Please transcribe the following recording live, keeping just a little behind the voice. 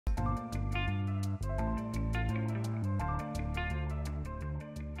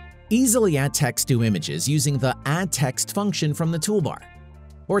Easily add text to images using the Add Text function from the toolbar,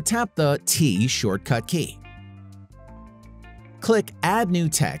 or tap the T shortcut key. Click Add New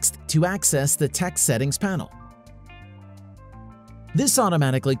Text to access the Text Settings panel. This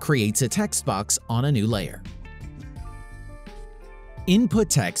automatically creates a text box on a new layer. Input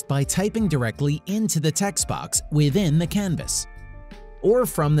text by typing directly into the text box within the canvas, or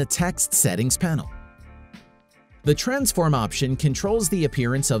from the Text Settings panel. The Transform option controls the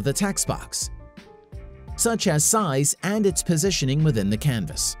appearance of the text box, such as size and its positioning within the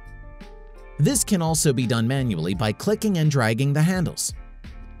canvas. This can also be done manually by clicking and dragging the handles.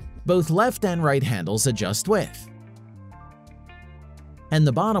 Both left and right handles adjust width, and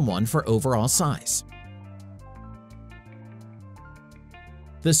the bottom one for overall size.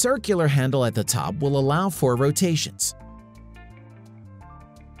 The circular handle at the top will allow for rotations.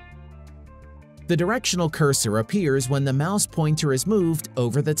 The directional cursor appears when the mouse pointer is moved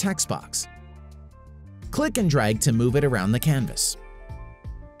over the text box. Click and drag to move it around the canvas.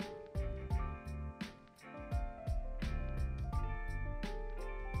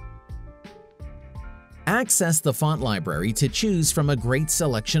 Access the font library to choose from a great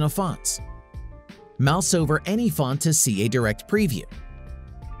selection of fonts. Mouse over any font to see a direct preview.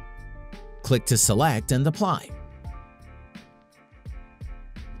 Click to select and apply.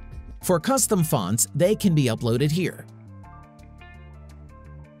 For custom fonts, they can be uploaded here.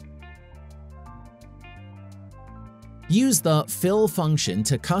 Use the Fill function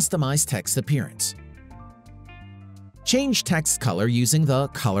to customize text appearance. Change text color using the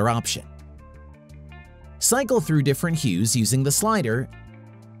Color option. Cycle through different hues using the slider,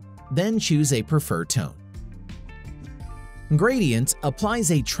 then choose a preferred tone. Gradient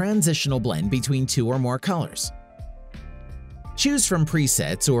applies a transitional blend between two or more colors. Choose from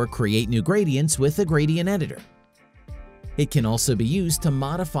presets or create new gradients with the gradient editor. It can also be used to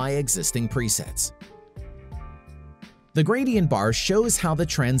modify existing presets. The gradient bar shows how the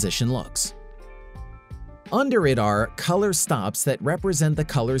transition looks. Under it are color stops that represent the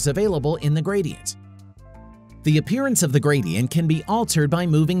colors available in the gradient. The appearance of the gradient can be altered by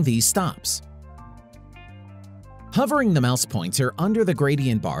moving these stops. Hovering the mouse pointer under the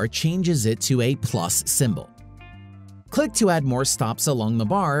gradient bar changes it to a plus symbol. Click to add more stops along the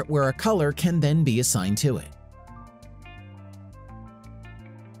bar where a color can then be assigned to it.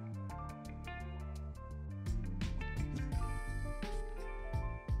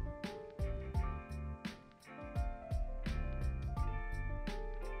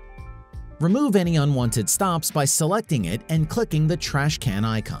 Remove any unwanted stops by selecting it and clicking the trash can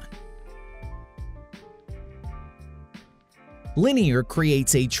icon. Linear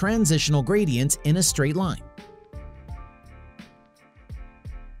creates a transitional gradient in a straight line.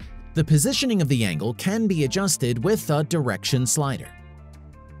 The positioning of the angle can be adjusted with the direction slider.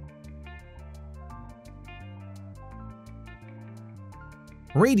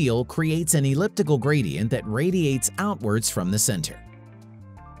 Radial creates an elliptical gradient that radiates outwards from the center.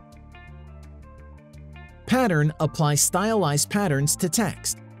 Pattern applies stylized patterns to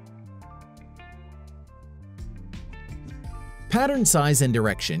text. Pattern size and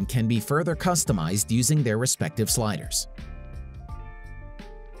direction can be further customized using their respective sliders.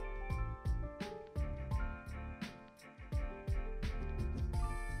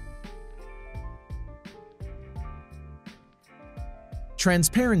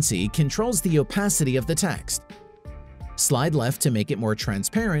 Transparency controls the opacity of the text. Slide left to make it more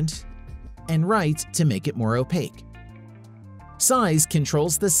transparent, and right to make it more opaque. Size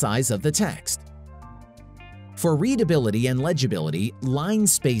controls the size of the text. For readability and legibility, line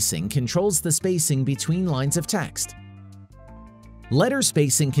spacing controls the spacing between lines of text. Letter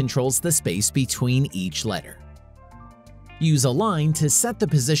spacing controls the space between each letter. Use Align to set the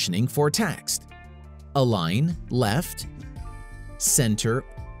positioning for text. Align left, center,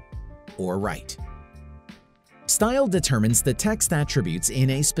 or right. Style determines the text attributes in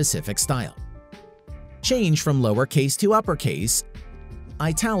a specific style. Change from lowercase to uppercase,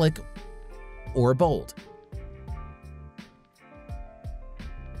 italic, or bold.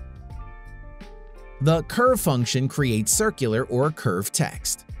 The Curve function creates circular or curved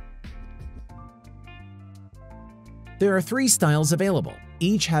text. There are 3 styles available,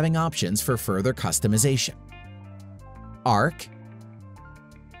 each having options for further customization: Arc,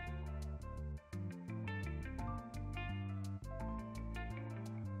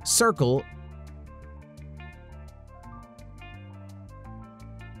 Circle,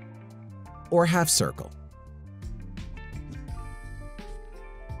 or Half Circle.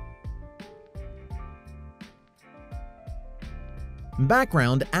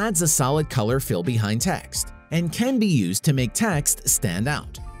 Background adds a solid color fill behind text and can be used to make text stand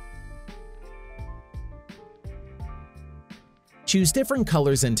out. Choose different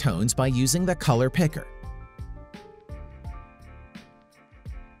colors and tones by using the color picker.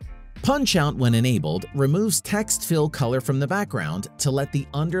 Punch Out, when enabled, removes text fill color from the background to let the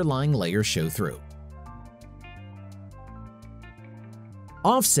underlying layer show through.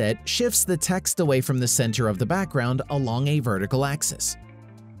 Offset shifts the text away from the center of the background along a vertical axis.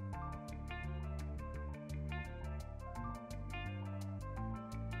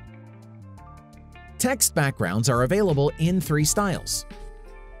 Text backgrounds are available in 3 styles: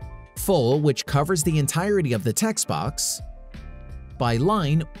 full, which covers the entirety of the text box, by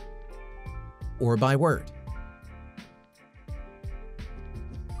line, or by word.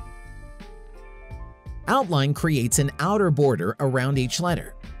 Outline creates an outer border around each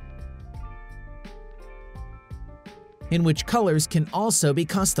letter, in which colors can also be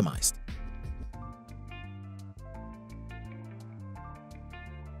customized.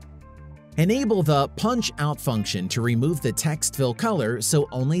 Enable the Punch Out function to remove the text fill color so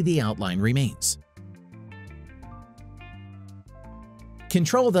only the outline remains.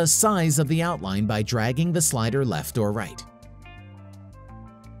 Control the size of the outline by dragging the slider left or right.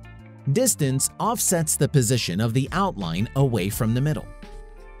 Distance offsets the position of the outline away from the middle.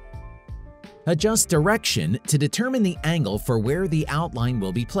 Adjust direction to determine the angle for where the outline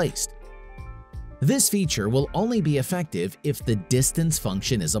will be placed. This feature will only be effective if the distance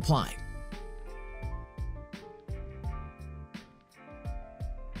function is applied.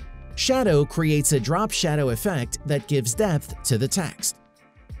 Shadow creates a drop shadow effect that gives depth to the text.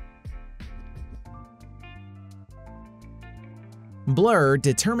 Blur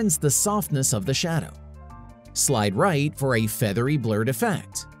determines the softness of the shadow. Slide right for a feathery blurred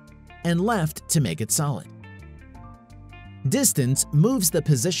effect, and left to make it solid. Distance moves the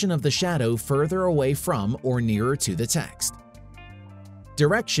position of the shadow further away from or nearer to the text.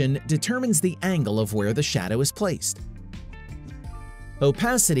 Direction determines the angle of where the shadow is placed.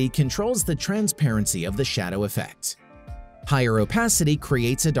 Opacity controls the transparency of the shadow effect. Higher opacity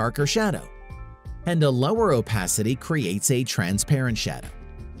creates a darker shadow, and a lower opacity creates a transparent shadow.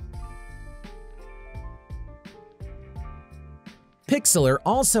 Pixlr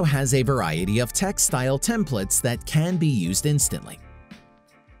also has a variety of text style templates that can be used instantly.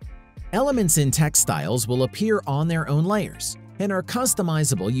 Elements in text styles will appear on their own layers and are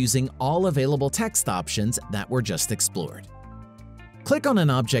customizable using all available text options that were just explored. Click on an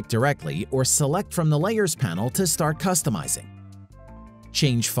object directly or select from the Layers panel to start customizing.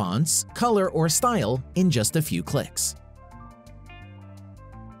 Change fonts, color, or style in just a few clicks.